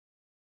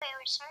We're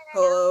starting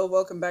now. Hello,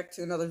 welcome back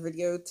to another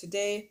video.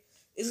 Today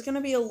is going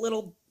to be a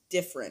little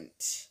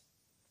different.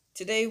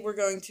 Today we're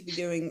going to be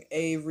doing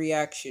a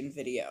reaction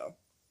video.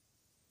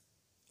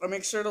 I'll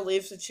make sure to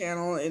leave the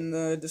channel in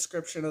the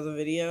description of the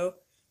video.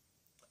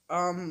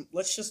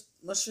 Let's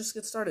just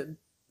get started.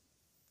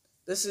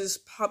 This is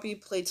Puppy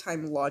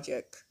Playtime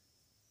Logic.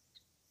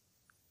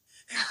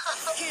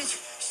 Can't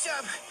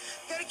stop.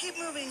 Gotta keep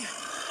moving.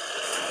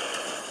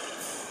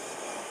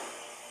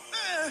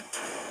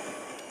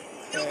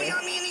 It'll be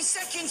on me any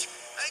second.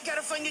 I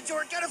gotta find a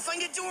door. Gotta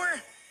find a door.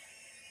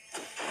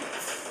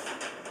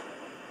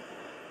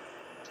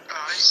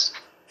 Guys,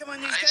 Come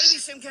on, there's gotta be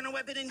some kind of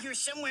weapon in here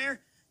somewhere.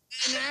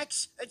 An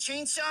axe, a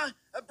chainsaw,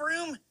 a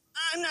broom.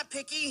 I'm not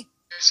picky.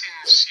 I've seen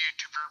this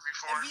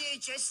YouTuber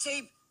A before. VHS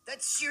tape.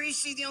 That's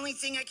seriously the only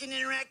thing I can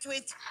interact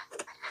with.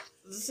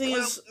 The thing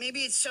Well, is,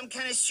 maybe it's some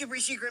kind of super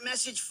secret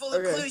message full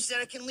of clues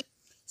that I can leave.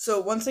 so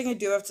one thing I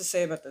do have to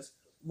say about this.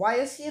 Why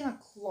is he in a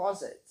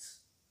closet?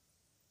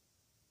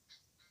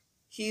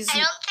 I don't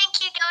think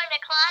you go in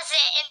a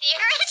closet in the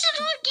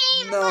original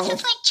game. No. Unless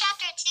it's like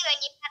chapter 2 and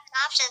you have an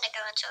option to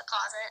go into a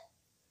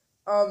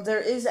closet.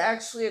 There is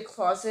actually a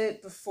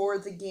closet before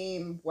the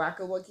game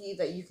Whack-A-Wookie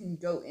that you can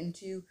go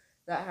into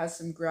that has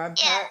some grab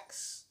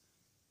packs.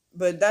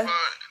 But that.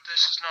 But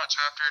this is not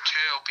chapter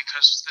 2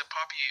 because the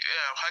puppy,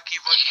 Hucky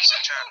Wuggy's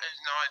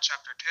is not in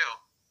chapter 2.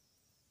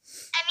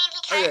 I mean,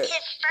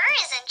 his fur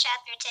is in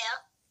chapter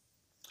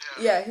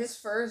 2. Yeah, his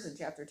fur is in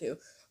chapter 2.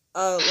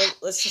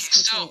 Let's just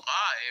He's continue. still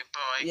alive,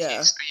 but like, Yeah.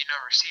 you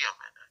never see him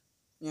in it.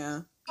 Yeah.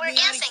 We're Get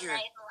me outta guessing here.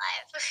 that he's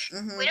alive.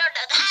 Mhm. We don't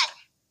know that.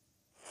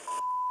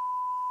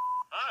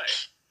 Hi,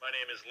 my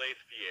name is Laith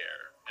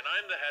Pierre, and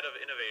I'm the head of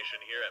innovation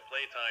here at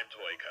PlayTime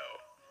Toy Co.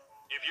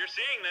 If you're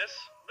seeing this,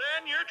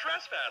 then you're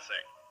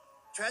trespassing.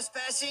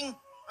 Trespassing?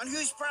 On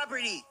whose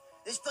property?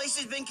 This place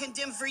has been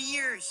condemned for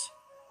years.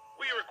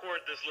 We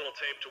record this little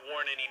tape to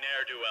warn any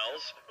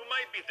ne'er-do-wells who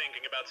might be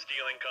thinking about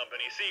stealing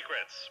company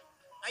secrets.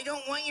 I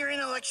don't want your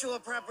intellectual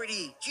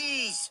property.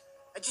 Jeez.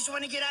 I just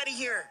want to get out of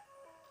here.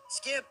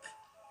 Skip.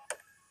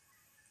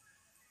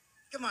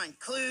 Come on,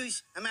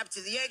 clues. I'm up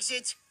to the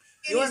exit.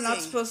 You are not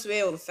Anything. supposed to be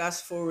able to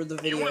fast forward the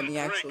video in the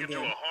actual break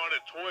into game. a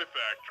haunted toy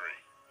factory.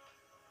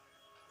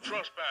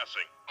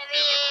 Trespassing I is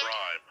a mean,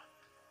 crime.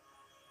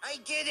 I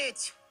get it.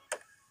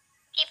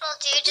 people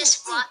do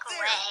just walk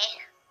there.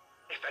 away.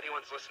 If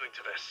anyone's listening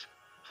to this,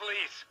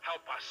 please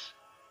help us.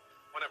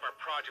 One of our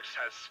projects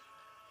has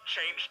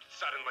changed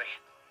suddenly.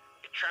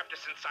 It trapped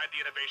us inside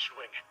the innovation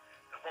wing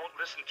and won't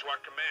listen to our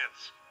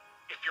commands.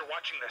 If you're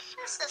watching this,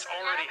 This it's is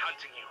already not-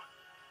 hunting you.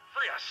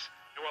 Free us,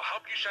 and we'll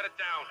help you shut it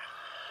down.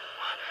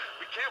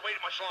 We can't wait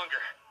much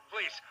longer.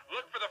 Please,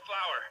 look for the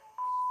flower.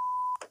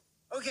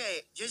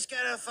 Okay, just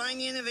gotta find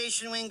the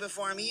innovation wing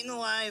before I'm eaten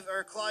alive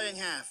or clawed in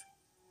half.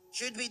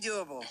 Should be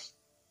doable.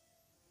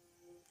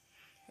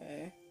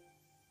 Okay.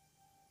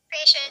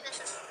 Pretty sure this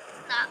has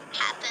not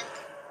happened.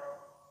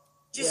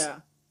 Just Yeah.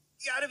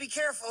 gotta be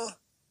careful.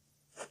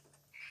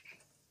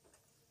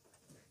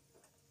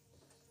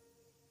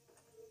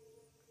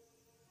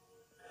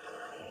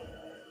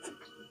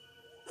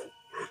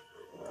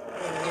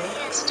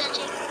 Yes,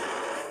 judging.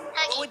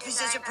 What would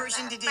possess a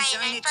person to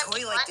design a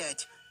toy like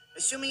that?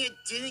 Assuming it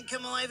didn't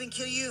come alive and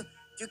kill you,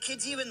 do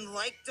kids even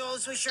like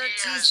dolls with sharp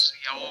teeth? Yes,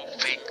 yellow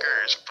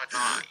fingers, but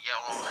not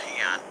yellow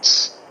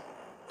hands.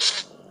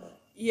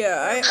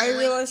 Yeah, I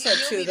realized that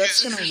too.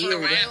 That's kind of This is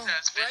weird. the man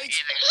that's been Right?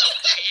 eating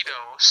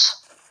Cheetos.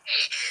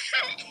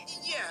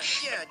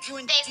 Yeah,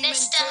 doing They demon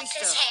messed toy up his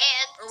stuff.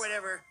 hand. Or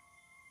whatever.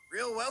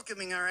 Real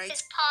welcoming, alright.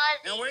 His paws.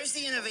 Now where's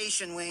the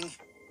innovation wing?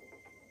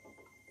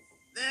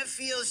 That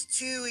feels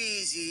too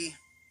easy.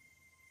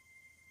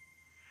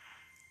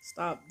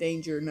 Stop,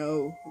 danger,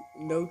 no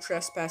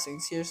trespassing.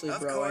 Seriously,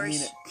 Of bro, I mean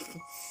course. it.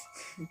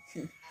 Wait,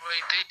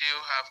 they do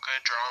have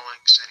good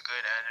drawings and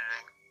good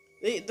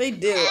editing. They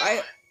do.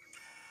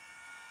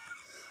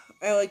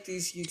 I like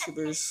these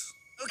YouTubers.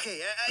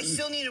 Okay, I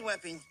still need a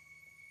weapon.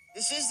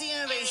 This is the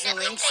innovation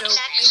Maybe wing, so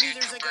that's maybe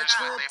there's like a YouTubers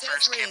cool when they death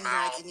first ray in came here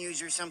I out. can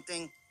use or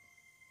something.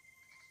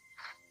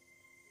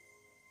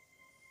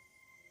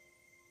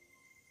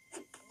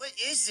 What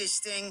is this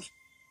thing?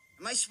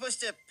 Am I supposed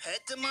to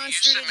pet the They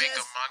monster used to to make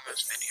death? Among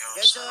Us videos.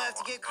 Guess I'll have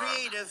to get but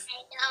creative. I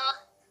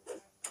know.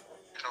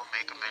 They don't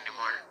make them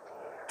anymore.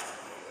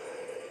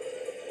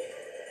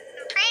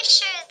 I'm pretty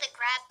sure the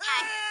grab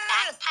pack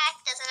backpack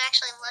doesn't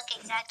actually look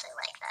exactly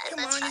like that. Come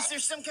That's on, fine. is there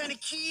some kind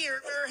of key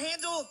or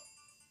handle?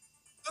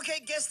 Okay,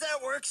 guess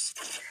that works.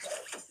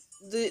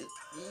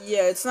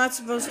 Yeah, it's not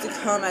supposed to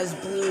come as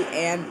blue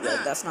and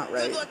red. That's not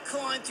right. Good luck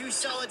clawing through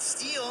solid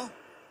steel.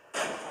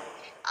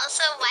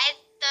 Also, why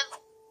the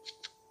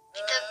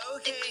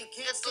Okay,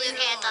 the can't blue stay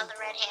hand long. on the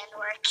red hand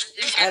work?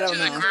 He I get don't to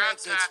the know. grab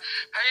pack.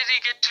 How did he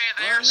get to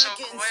Well, there I'm so not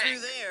getting quick? through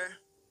there.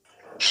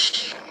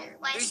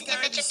 Why There's is gotta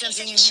it be a piece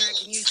something of in here I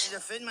can cheese? use to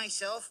defend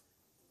myself.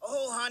 A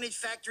whole haunted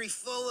factory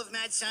full of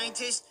mad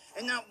scientists,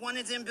 and not one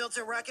of them built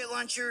a rocket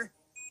launcher.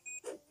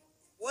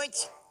 What?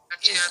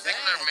 Actually, I think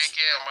they're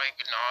making it like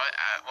not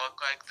look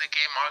like the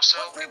game also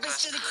What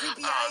purpose because did a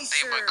creepy eye they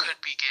serve?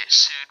 could be get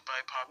sued by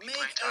Poppy Make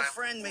a PlayTime.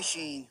 friend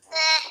machine.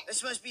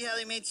 This must be how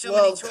they made so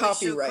Well, many toys so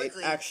copyright,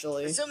 quickly.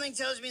 actually. But something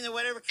tells me that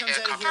whatever comes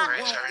Yeah, out of here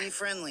copyright, won't sorry. be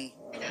friendly.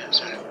 Yeah,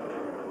 sorry.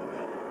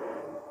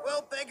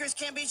 Well, beggars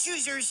can't be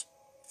choosers.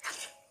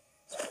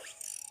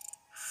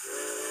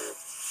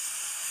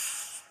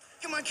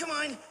 Come on, come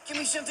on. Give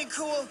me something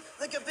cool,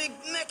 like a big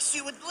mech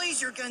suit with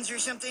laser guns or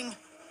something.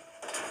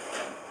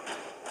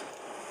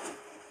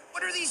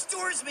 What are these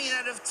doors made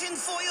out of? Tin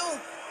foil?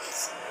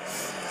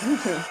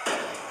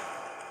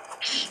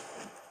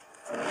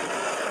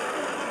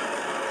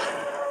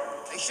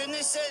 I shouldn't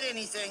have said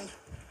anything.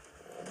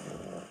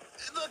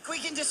 Look, we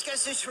can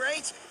discuss this,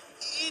 right?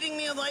 Eating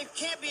me alive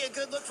can't be a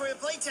good look for a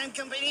PlayTime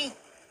company.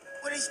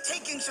 What is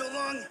taking so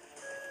long?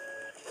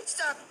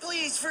 Stop,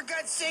 please, for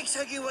God's sakes,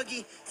 Huggy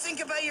Wuggy.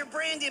 Think about your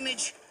brand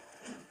image.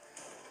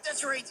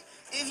 That's right.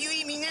 If you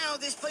eat me now,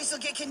 this place will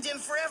get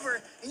condemned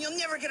forever, and you'll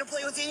never get to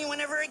play with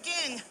anyone ever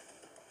again.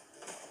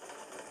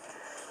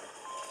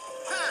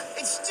 Ha!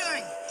 It's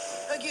done!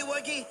 Huggy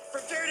Wuggy,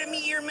 prepare to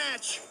meet your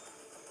match.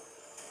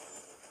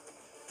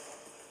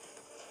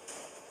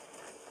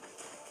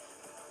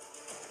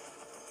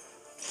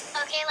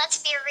 Okay, let's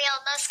be real.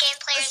 Most game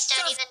A players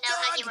don't stuffed even know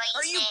Huggy dog?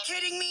 Are Wuggy's you name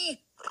kidding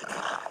me?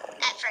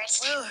 at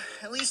first. Well,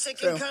 at least I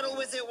can True. cuddle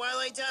with it while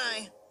I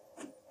die.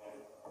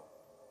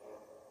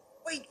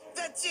 Wait,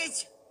 that's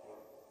it!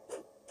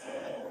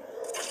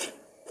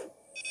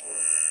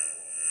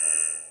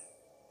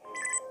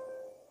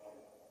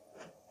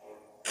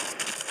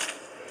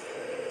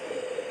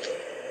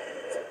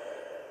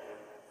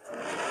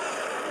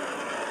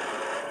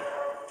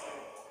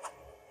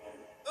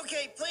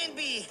 Okay, plan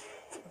B.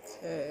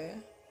 Okay.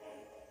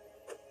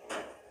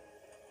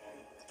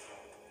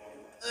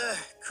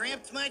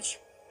 Cramped much?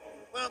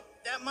 Well,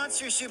 that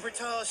monster's super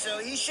tall, so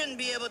he shouldn't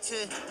be able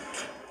to...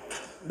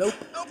 Nope.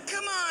 Oh,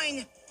 come on!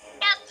 Yep,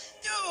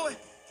 No!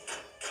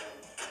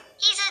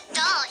 he's a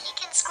doll. He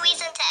can squeeze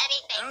into I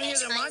anything, don't hear the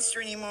basically.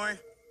 monster anymore.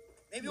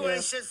 Maybe what I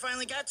Yeah. said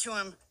finally got to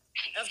him.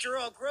 After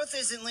all, growth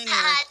isn't linear.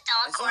 Doll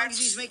As long as corpse.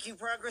 he's making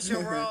progress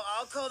overall,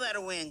 I'll call that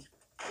a win.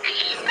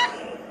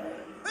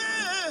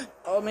 Ah!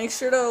 I'll make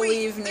sure to Wait,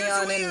 leave there's a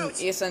Neon way and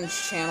out.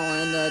 Ethan's channel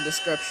in the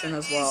description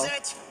as well. Is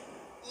that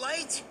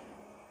light?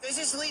 Does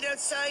this lead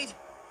outside?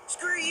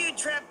 Screw you,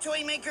 trap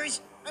toy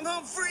makers. I'm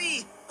home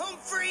free! Home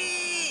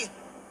free!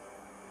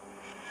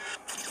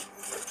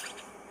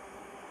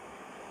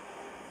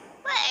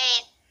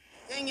 Wait,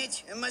 Dang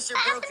it, it must what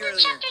have broke happened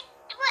in earlier. chapter...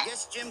 What?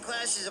 Guess gym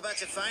class is about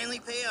to finally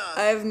pay off.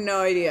 I have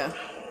no idea.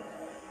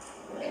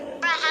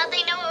 Bruh, how'd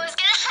they know what was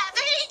gonna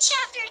happen in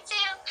chapter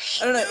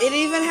 2? I don't know. It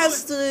even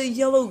has the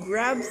yellow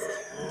grab,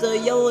 the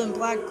yellow and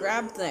black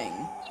grab thing.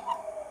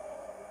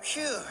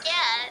 Phew.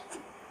 Yeah.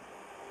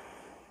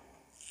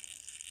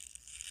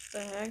 The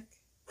heck?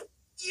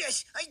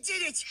 Yes, I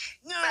did it!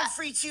 Now I'm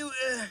free to,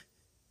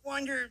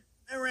 wander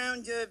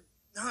around a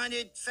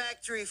haunted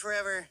factory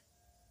forever.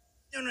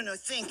 No,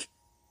 think.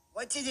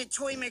 What did the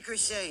toy maker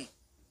say?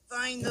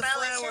 Find the Bro,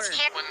 it's flower. his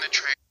hair. When the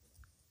train.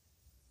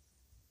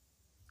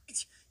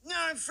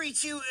 Now I'm free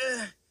to,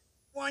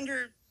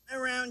 wander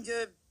around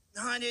a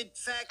haunted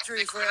factory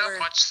They couldn't forever.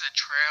 watch the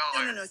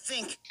trailer No,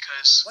 think.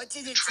 because What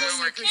did the the toy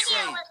trailer maker came say?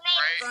 Video out, was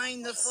made. right?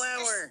 Find the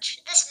flower.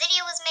 This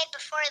video was made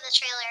before the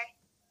trailer.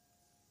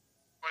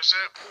 Was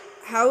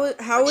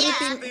it? How would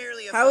It's it be?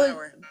 barely a How would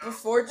flower.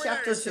 before We're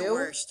chapter not at the 2?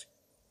 worst.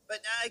 But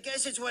I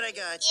guess it's what I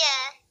got.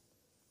 Yeah.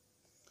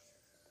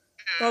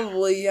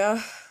 Probably,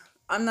 yeah.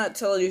 I'm not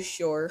totally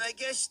sure. I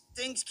guess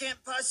things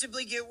can't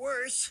possibly get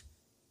worse.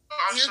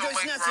 Also, Here goes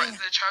like, nothing.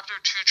 right, the chapter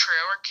 2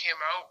 trailer came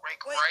out,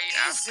 like, What right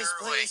is after, this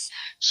like, place?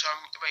 some,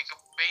 like,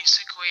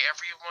 basically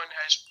everyone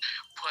has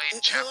played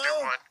chapter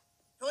Hello? 1.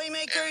 Toy And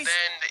makers?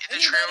 then the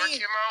trailer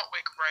Anybody? came out,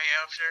 like, right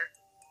after.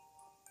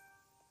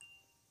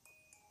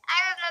 I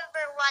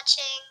remember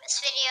watching this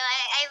video.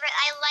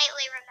 I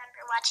lightly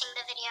remember watching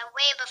the video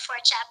way before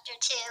chapter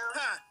 2.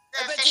 Huh. The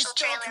I bet this official doll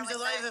trailer comes with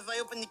alive the if I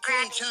open the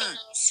grabby cage, huh?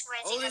 thingies where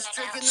it's even Oldest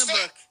trick in announced. the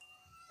book.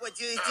 What,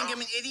 do you think I'm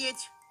an idiot?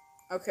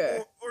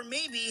 Okay. Or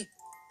maybe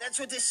that's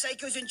what the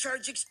psychos in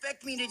charge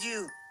expect me to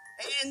do.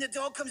 And the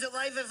doll comes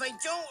alive if I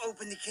don't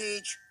open the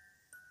cage.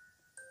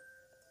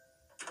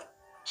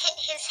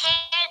 His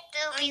hair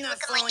I'm boobies not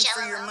looking like falling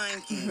for jello. your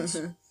mind games.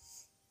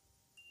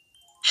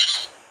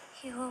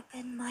 You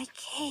opened my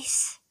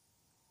case.